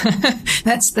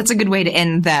 That's a good way to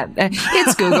end that.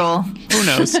 It's Google. Who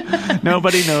knows?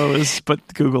 Nobody knows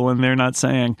but Google, and they're not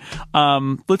saying.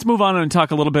 Let's move on and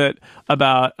talk a little bit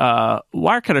about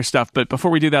Wirecutter stuff. But before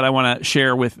we do that, I want to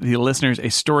share with the listeners a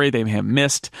story they may have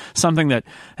missed, something that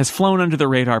has flown under the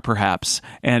radar perhaps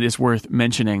and is worth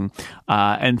mentioning.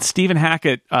 And Stephen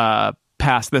Hackett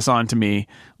passed this on to me,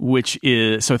 which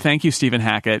is so. Thank you, Stephen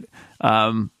Hackett.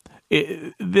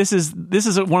 This is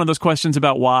one of those questions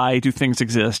about why do things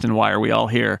exist and why are we all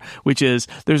here, which is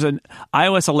there's an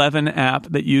iOS 11 app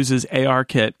that uses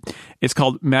ARKit. It's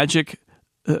called Magic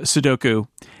Sudoku,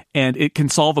 and it can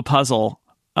solve a puzzle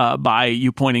by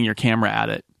you pointing your camera at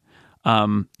it.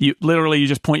 You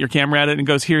just point your camera at it and it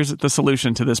goes, here's the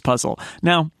solution to this puzzle.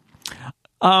 Now,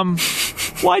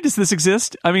 why does this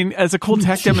exist? I mean, as a cool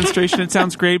tech demonstration, it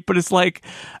sounds great, but it's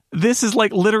this is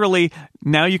literally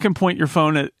now you can point your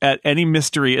phone at any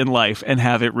mystery in life and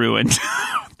have it ruined.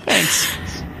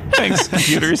 Thanks,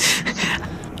 computers.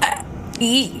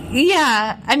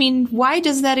 Yeah, I mean, why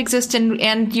does that exist?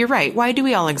 And you're right. Why do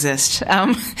we all exist?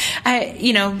 I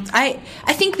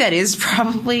think that is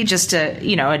probably just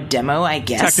a demo, I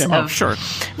guess. Tech demo, sure.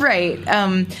 Right.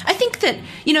 I think that,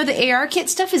 the ARKit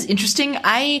stuff is interesting.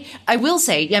 I will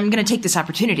say, I'm going to take this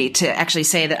opportunity to actually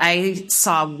say that I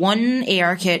saw one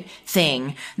ARKit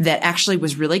thing that actually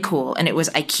was really cool. And it was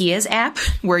IKEA's app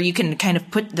where you can kind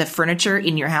of put the furniture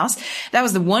in your house. That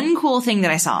was the one cool thing that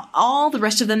I saw. All the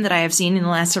rest of them that I have seen in the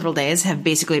last several days have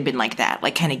basically been like that,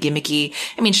 kind of gimmicky.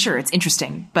 I mean, sure, it's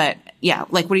interesting, but yeah,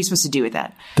 what are you supposed to do with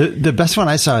that? The best one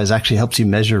I saw is actually helps you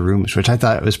measure rooms, which I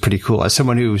thought was pretty cool. As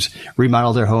someone who's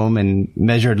remodeled their home and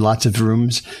measured lots of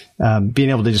rooms, being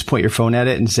able to just point your phone at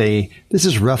it and say, this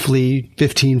is roughly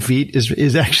 15 feet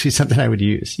is actually something I would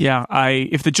use. Yeah.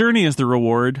 If the journey is the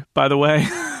reward, by the way,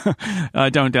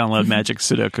 don't download Magic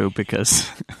Sudoku because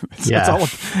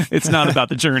it's not about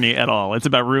the journey at all. It's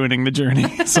about ruining the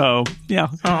journey. So yeah,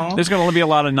 there's going to be a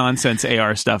lot of nonsense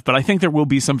AR stuff, but I think there will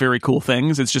be some very cool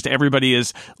things. It's just everybody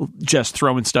is just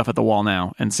throwing stuff at the wall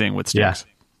now and seeing what sticks.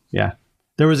 Yeah.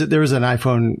 There was an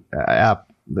iPhone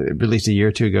app released a year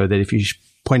or two ago that if you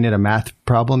point at a math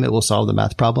problem, it will solve the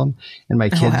math problem. And my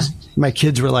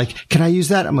kids were like, "Can I use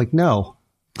that?" I'm like, No,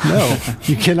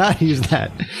 you cannot use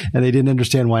that. And they didn't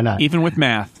understand why not. Even with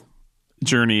math. The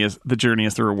journey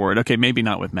is the reward. Okay, maybe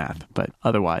not with math, but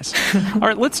otherwise. All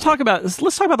right, let's talk about the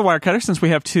Wirecutter, since we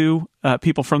have two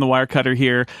people from the Wirecutter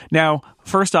here. Now,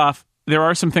 first off, there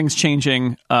are some things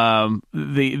changing.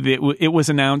 It was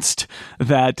announced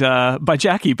that by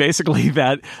Jackie, basically,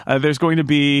 that there's going to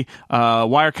be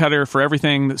Wirecutter for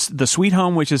everything. The Sweet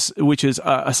Home, which is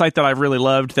a site that I've really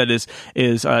loved, that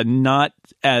is not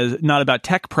about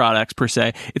tech products per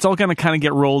se. It's all going to kind of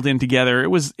get rolled in together.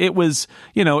 It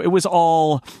was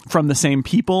all from the same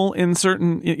people in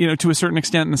certain, to a certain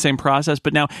extent, in the same process.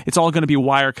 But now it's all going to be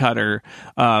Wirecutter,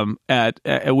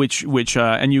 which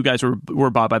and you guys were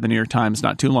bought by the New York Times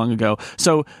not too long ago.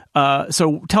 So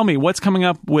tell me, what's coming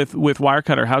up with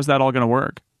Wirecutter? How's that all going to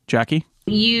work, Jackie?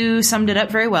 You summed it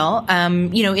up very well.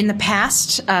 In the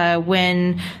past,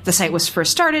 when the site was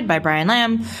first started by Brian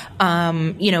Lamb,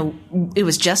 it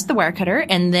was just the Wirecutter.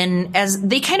 And then as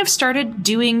they kind of started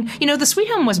doing, the Sweet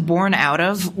Home was born out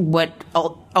of what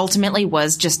ultimately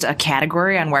was just a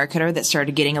category on Wirecutter that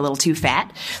started getting a little too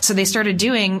fat. So they started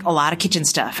doing a lot of kitchen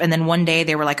stuff. And then one day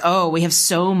they were like, oh, we have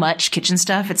so much kitchen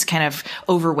stuff. It's kind of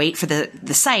overweight for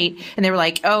the site. And they were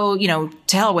like, oh,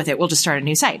 to hell with it. We'll just start a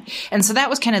new site. And so that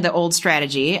was kind of the old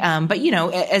strategy. But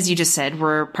as you just said,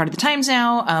 we're part of the Times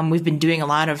now. We've been doing a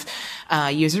lot of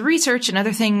user research and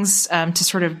other things to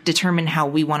sort of determine how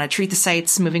we want to treat the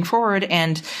sites moving forward.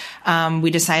 And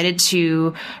we decided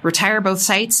to retire both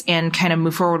sites and kind of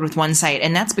move forward with one site.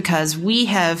 And that's because we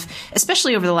have,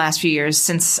 especially over the last few years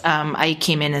since I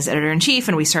came in as editor-in-chief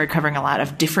and we started covering a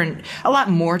lot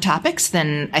more topics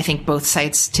than I think both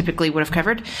sites typically would have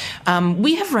covered,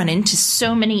 we have run into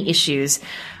so many issues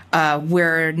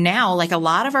where now, like, a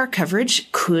lot of our coverage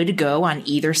could go on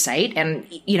either site. And,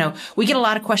 we get a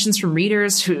lot of questions from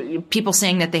readers, people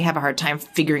saying that they have a hard time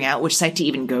figuring out which site to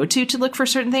even go to look for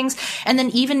certain things. And then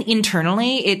even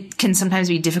internally, it can sometimes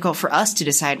be difficult for us to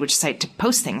decide which site to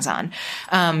post things on.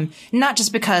 Not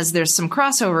just because there's some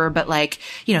crossover, but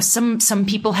some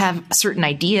people have certain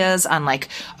ideas on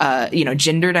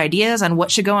gendered ideas on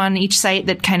what should go on each site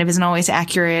that kind of isn't always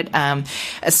accurate.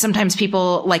 Sometimes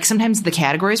the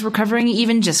categories we're covering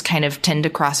even just kind of tend to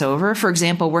cross over. For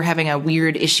example, we're having a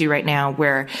weird issue right now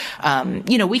where,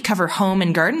 we cover home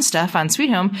and garden stuff on Sweet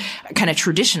Home, kind of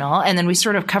traditional, and then we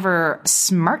sort of cover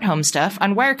smart home stuff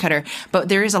on Wirecutter. But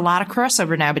there is a lot of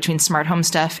crossover now between smart home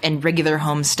stuff and regular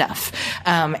home stuff.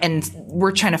 And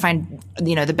we're trying to find,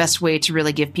 the best way to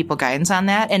really give people guidance on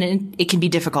that. And it can be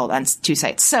difficult on two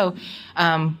sites. So,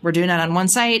 we're doing that on one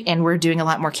site and we're doing a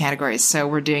lot more categories. So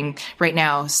we're doing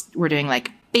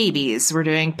like babies, we're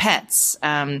doing pets.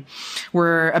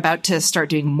 We're about to start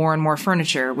doing more and more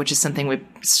furniture, which is something we've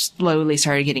slowly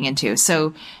started getting into.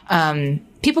 So,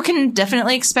 people can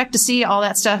definitely expect to see all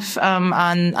that stuff,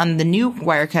 on the new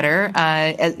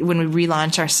Wirecutter, when we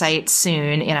relaunch our site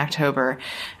soon in October.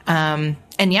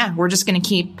 We're just going to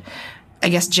keep, I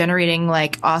guess, generating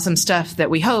awesome stuff that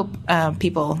we hope,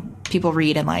 people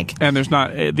read and like. And there's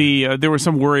not there was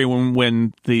some worry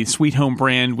when the Sweet Home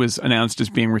brand was announced as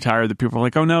being retired that people were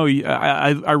like, oh no,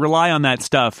 I rely on that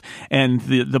stuff. And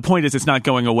the point is, it's not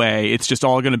going away. It's just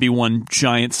all going to be one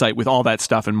giant site with all that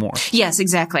stuff and more. Yes,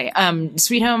 exactly.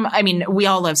 Sweet Home, I mean, we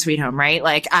all love Sweet Home, right?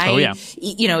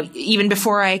 Even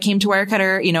before I came to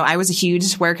Wirecutter, I was a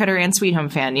huge Wirecutter and Sweet Home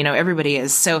fan. Everybody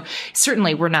is. So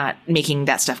certainly we're not making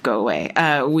that stuff go away.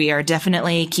 We are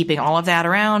definitely keeping all of that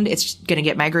around. It's going to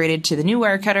get migrated to the new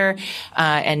Wirecutter,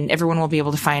 and everyone will be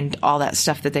able to find all that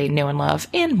stuff that they know and love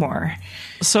and more.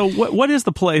 So what is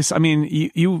the place? I mean,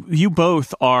 you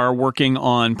both are working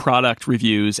on product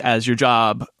reviews as your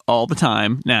job all the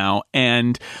time now,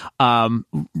 and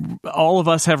all of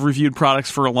us have reviewed products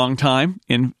for a long time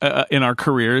in our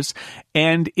careers,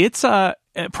 and it's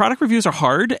product reviews are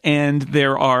hard, and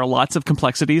there are lots of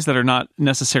complexities that are not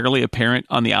necessarily apparent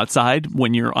on the outside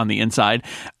when you're on the inside.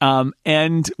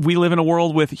 And we live in a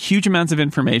world with huge amounts of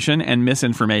information and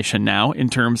misinformation now in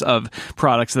terms of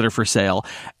products that are for sale.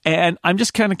 And I'm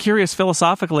just kind of curious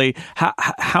philosophically,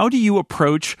 how do you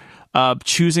approach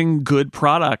choosing good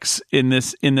products in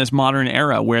this modern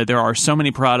era where there are so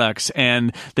many products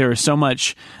and there is so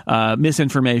much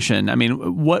misinformation? I mean,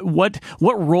 what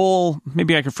role?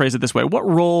 Maybe I could phrase it this way: what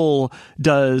role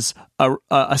does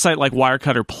a site like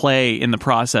Wirecutter play in the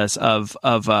process of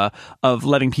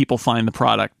letting people find the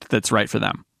product that's right for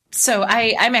them? So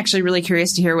I'm actually really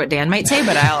curious to hear what Dan might say,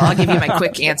 but I'll give you my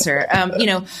quick answer.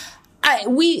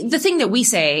 The thing that we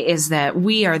say is that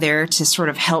we are there to sort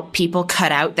of help people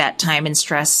cut out that time and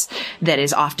stress that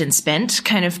is often spent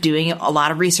kind of doing a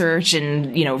lot of research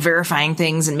and, verifying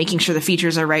things and making sure the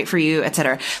features are right for you, et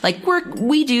cetera. Like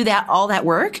we do all that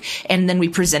work, and then we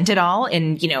present it all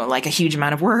in, like a huge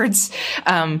amount of words,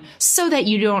 so that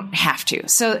you don't have to.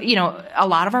 So, a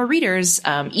lot of our readers,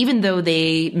 even though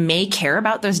they may care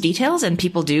about those details, and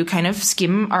people do kind of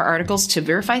skim our articles to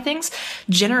verify things,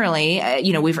 generally,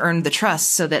 we've earned the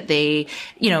trust so that they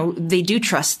do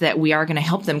trust that we are going to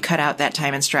help them cut out that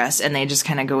time and stress, and they just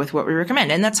kind of go with what we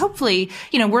recommend. And that's hopefully,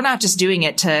 we're not just doing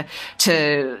it to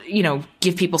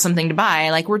give people something to buy.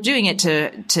 Like, we're doing it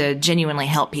to genuinely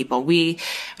help people. We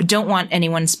don't want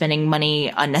anyone spending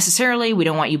money unnecessarily. We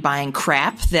don't want you buying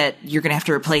crap that you're going to have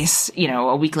to replace,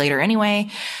 a week later anyway.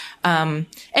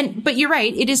 But you're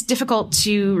right. It is difficult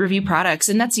to review products.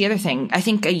 And that's the other thing. I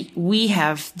think we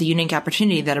have the unique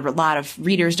opportunity that a lot of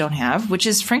readers don't have, which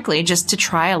is frankly just to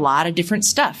try a lot of different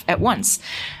stuff at once.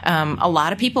 A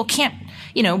lot of people can't,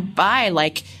 buy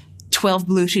like 12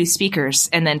 Bluetooth speakers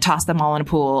and then toss them all in a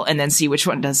pool and then see which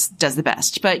one does the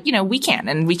best. But, we can,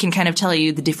 and we can kind of tell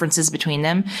you the differences between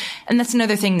them. And that's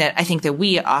another thing that I think that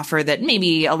we offer that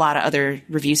maybe a lot of other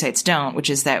review sites don't, which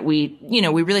is that we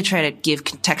really try to give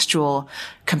contextual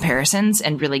comparisons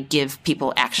and really give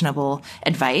people actionable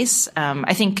advice.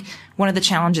 I think one of the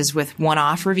challenges with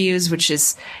one-off reviews, which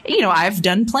is, I've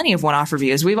done plenty of one-off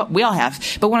reviews. We all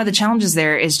have. But one of the challenges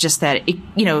there is just that,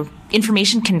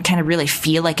 information can kind of really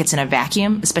feel like it's in a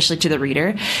vacuum, especially to the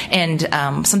reader. And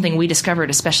something we discovered,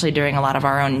 especially during a lot of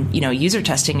our own, user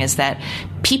testing, is that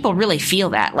people really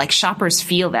feel that. Like, shoppers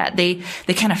feel that. They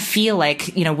kind of feel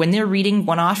like, when they're reading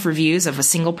one-off reviews of a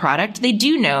single product, they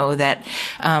do know that,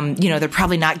 they're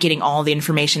probably not getting all the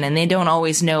information, and they don't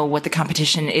always know what the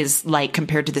competition is like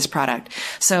compared to this product.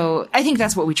 So I think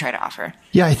that's what we try to offer.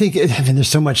 Yeah, I think, there's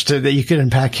so much that you could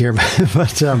unpack here,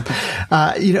 but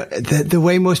the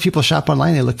way most people shop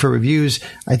online, they look for reviews.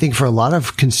 I think for a lot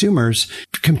of consumers,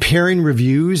 comparing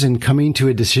reviews and coming to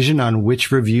a decision on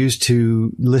which reviews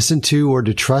to listen to or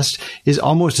to trust is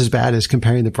almost as bad as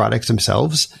comparing the products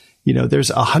themselves.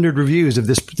 There's 100 reviews of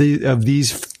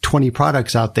these 20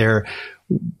 products out there.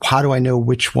 How do I know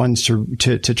which ones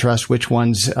to trust? Which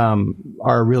ones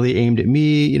are really aimed at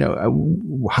me?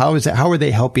 How are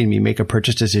they helping me make a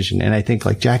purchase decision? And I think,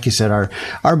 like Jackie said, our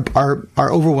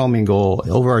overwhelming goal,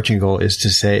 overarching goal, is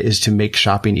to make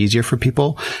shopping easier for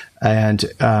people. And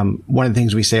one of the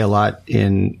things we say a lot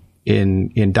in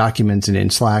documents and in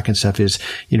Slack and stuff is,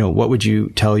 what would you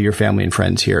tell your family and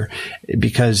friends here?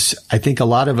 Because I think a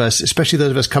lot of us, especially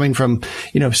those of us coming from,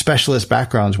 specialist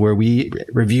backgrounds where we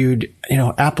reviewed,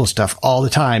 Apple stuff all the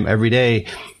time, every day,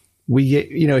 we get,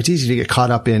 it's easy to get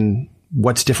caught up in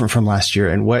what's different from last year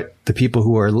and what the people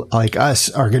who are like us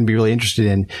are going to be really interested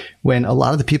in, when a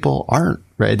lot of the people aren't,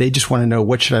 right? They just want to know,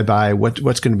 what should I buy?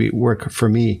 What's going to work for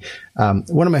me?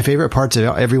 One of my favorite parts of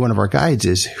every one of our guides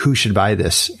is who should buy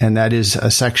this. And that is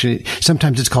a section.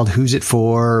 Sometimes it's called who's it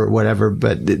for or whatever,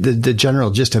 but the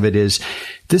general gist of it is,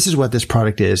 this is what this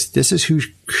product is. This is who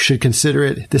should consider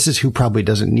it. This is who probably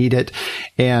doesn't need it.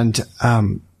 And,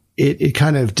 it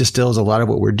kind of distills a lot of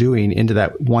what we're doing into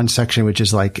that one section, which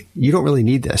is like, you don't really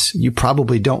need this. You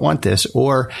probably don't want this.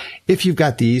 Or if you've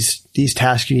got these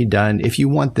tasks you need done, if you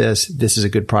want this is a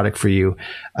good product for you.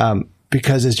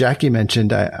 Because as Jackie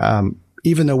mentioned,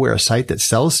 even though we're a site that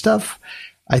sells stuff,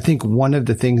 I think one of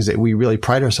the things that we really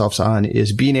pride ourselves on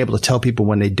is being able to tell people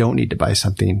when they don't need to buy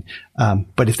something.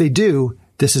 But if they do,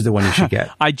 this is the one you should get.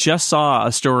 I just saw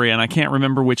a story, and I can't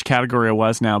remember which category it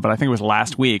was now, but I think it was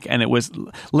last week. And it was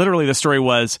literally, the story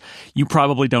was, you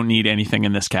probably don't need anything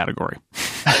in this category.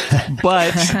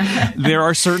 But there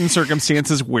are certain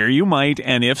circumstances where you might,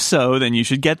 and if so, then you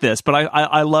should get this. But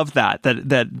I love that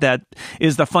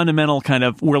is the fundamental kind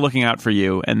of, we're looking out for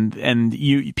you, and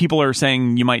you people are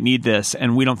saying you might need this,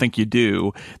 and we don't think you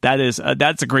do. That's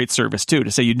a great service too,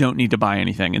 to say you don't need to buy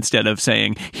anything, instead of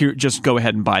saying, here, just go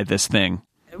ahead and buy this thing.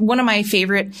 One of my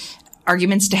favorite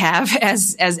arguments to have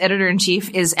as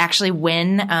editor-in-chief is actually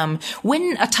when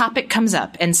a topic comes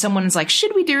up and someone's like,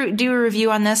 should we do a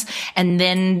review on this? And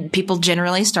then people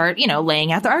generally start,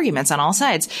 laying out the arguments on all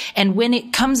sides. And when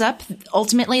it comes up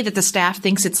ultimately that the staff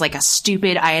thinks it's like a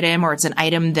stupid item, or it's an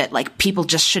item that like people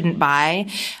just shouldn't buy,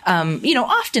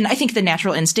 often I think the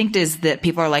natural instinct is that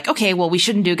people are like, okay, well, we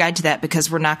shouldn't do a guide to that because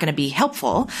we're not going to be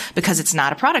helpful, because it's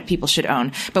not a product people should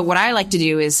own. But what I like to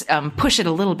do is push it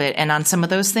a little bit, and on some of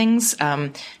those things,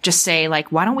 just say,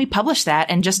 like, why don't we publish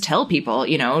that and just tell people,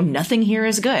 nothing here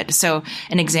is good. So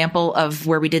an example of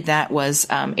where we did that was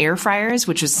air fryers,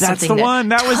 which was That's the one.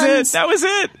 That was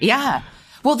it. Yeah.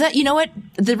 Well, that, you know what?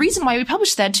 The reason why we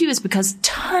published that too is because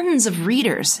tons of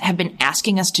readers have been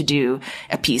asking us to do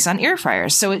a piece on air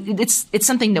fryers. So it's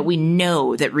something that we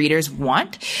know that readers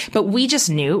want, but we just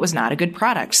knew it was not a good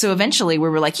product. So eventually we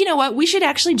were like, you know what? We should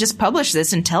actually just publish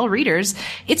this and tell readers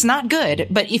it's not good,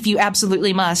 but if you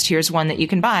absolutely must, here's one that you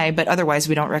can buy, but otherwise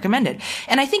we don't recommend it.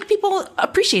 And I think people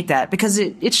appreciate that because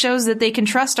it shows that they can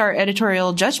trust our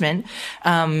editorial judgment.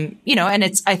 You know, and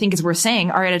I think it's worth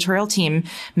saying our editorial team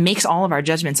makes all of our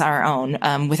judgments our own,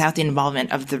 without the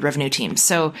involvement of the revenue team.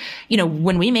 So, you know,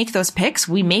 when we make those picks,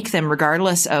 we make them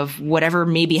regardless of whatever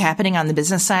may be happening on the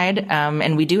business side.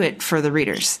 And we do it for the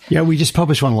readers. Yeah. We just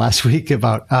published one last week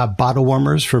about, bottle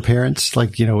warmers for parents,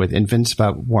 like, you know, with infants,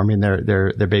 about warming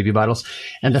their baby bottles.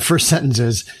 And the first sentence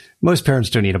is, most parents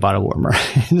don't need a bottle warmer.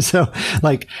 And so,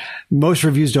 like, most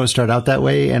reviews don't start out that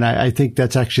way. And I think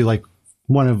that's actually like,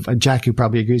 one of Jackie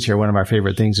probably agrees here. One of our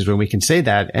favorite things is when we can say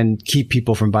that and keep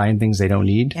people from buying things they don't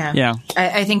need. Yeah.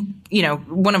 I think, you know,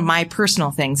 one of my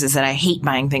personal things is that I hate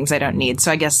buying things I don't need.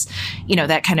 So I guess, you know,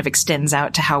 that kind of extends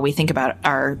out to how we think about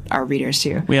our readers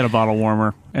too. We had a bottle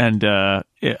warmer and,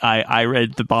 I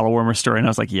read the bottle warmer story and I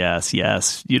was like, yes,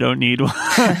 you don't need one.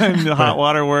 The hot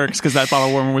water works because that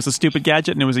bottle warmer was a stupid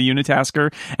gadget and it was a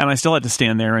unitasker. And I still had to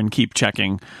stand there and keep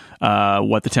checking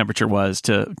what the temperature was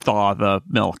to thaw the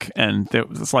milk. And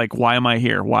it's like, why am I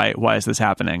here? Why is this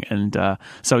happening? And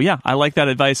so, yeah, I like that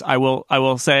advice. I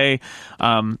will say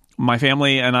my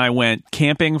family and I went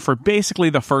camping for basically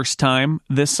the first time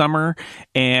this summer,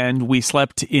 and we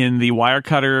slept in the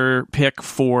Wirecutter pick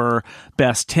for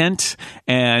best tent,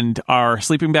 and our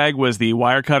sleeping bag was the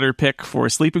Wirecutter pick for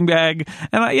sleeping bag.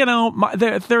 And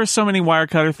there are so many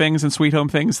Wirecutter things and Sweet Home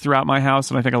things throughout my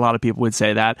house, and I think a lot of people would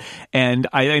say that. And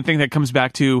I think that comes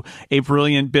back to a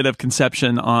brilliant bit of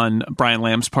conception on Brian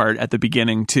Lamb's part at the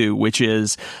beginning too, which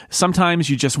is sometimes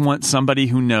you just want somebody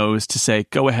who knows to say,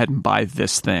 go ahead and buy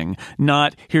this thing.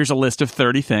 Not here's a list of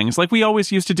 30 things like we always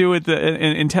used to do in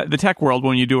the tech world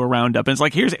when you do a roundup. And it's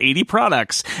like, here's 80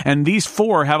 products and these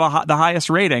 4 have the highest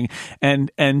rating.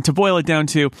 And to boil it down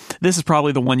to, this is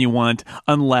probably the one you want,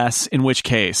 unless in which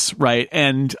case, right?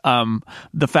 And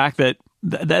the fact that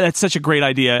that's such a great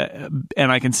idea. And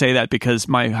I can say that because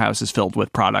my house is filled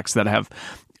with products that have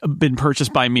been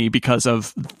purchased by me because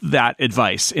of that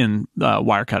advice in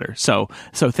Wirecutter. So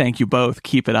thank you both.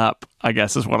 Keep it up, I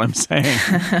guess is what I'm saying.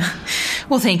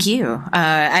 Well, thank you.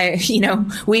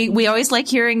 We always like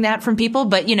hearing that from people,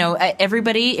 but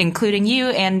everybody, including you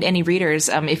and any readers,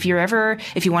 if you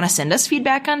want to send us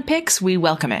feedback on picks, we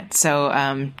welcome it.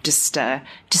 So, just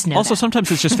know also, that. Sometimes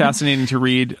it's just fascinating to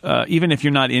read, even if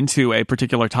you're not into a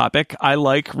particular topic. I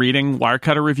like reading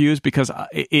Wirecutter reviews because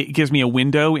it gives me a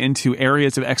window into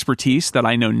areas of expertise that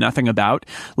I know nothing about,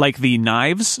 like the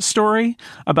knives story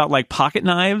about like pocket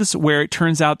knives, where it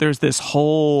turns out there's this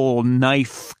whole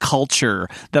knife culture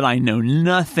that I know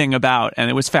nothing about. And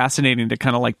it was fascinating to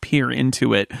kind of like peer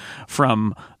into it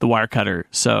from the Wirecutter.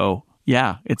 So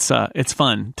yeah, it's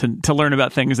fun to learn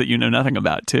about things that you know nothing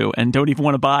about too, and don't even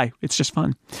want to buy. It's just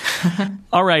fun.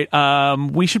 All right,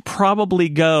 we should probably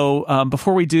go.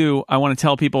 Before we do, I want to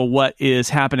tell people what is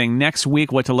happening next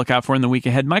week, what to look out for in the week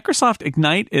ahead. Microsoft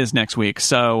Ignite is next week,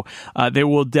 so there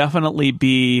will definitely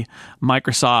be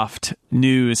Microsoft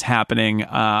news happening.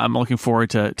 I'm looking forward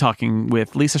to talking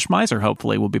with Lisa Schmeiser.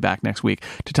 Hopefully, we'll be back next week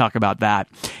to talk about that,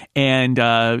 and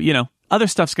other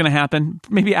stuff's going to happen.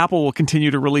 Maybe Apple will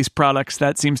continue to release products.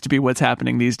 That seems to be what's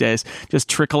happening these days. Just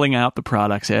trickling out the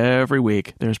products every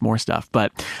week. There's more stuff.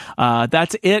 But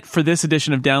that's it for this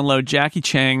edition of Download. Jackie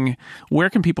Chang, where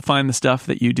can people find the stuff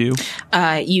that you do?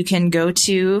 You can go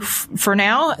to, for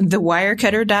now,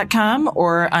 thewirecutter.com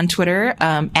or on Twitter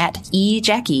at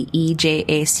eJackie,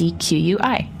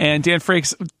 EJACQUI. And Dan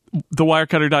Frakes,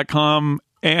 thewirecutter.com.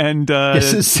 And Dan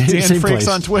Frakes place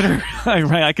on Twitter.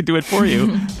 Right, I could do it for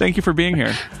you. Thank you for being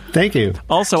here. Thank you.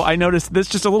 Also, I noticed this,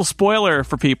 just a little spoiler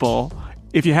for people.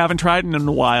 If you haven't tried it in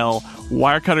a while,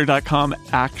 Wirecutter.com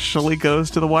actually goes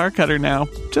to the Wirecutter now.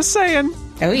 Just saying.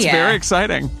 Oh, it's yeah. very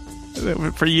exciting.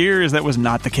 For years, that was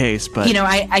not the case. But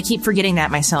I keep forgetting that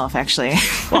myself, actually.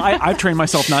 Well, I've trained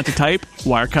myself not to type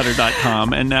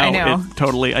Wirecutter.com, and now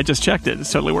I just checked it. It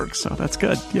totally works, so that's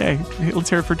good. Yay. Let's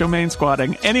hear it for domain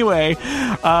squatting. Anyway,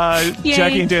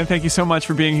 Jackie and Dan, thank you so much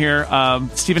for being here.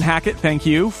 Stephen Hackett, thank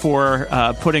you for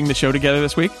putting the show together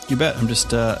this week. You bet. I'm just,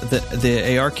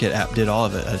 the ARKit app did all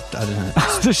of it. I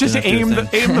didn't. Just aim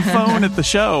the phone at the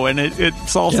show, and it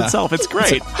solves itself. It's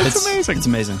great. It's amazing. It's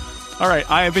amazing. All right,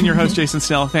 I have been your host, Jason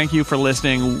Snell. Thank you for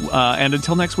listening. And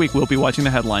until next week, we'll be watching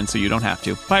the headlines so you don't have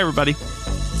to. Bye, everybody.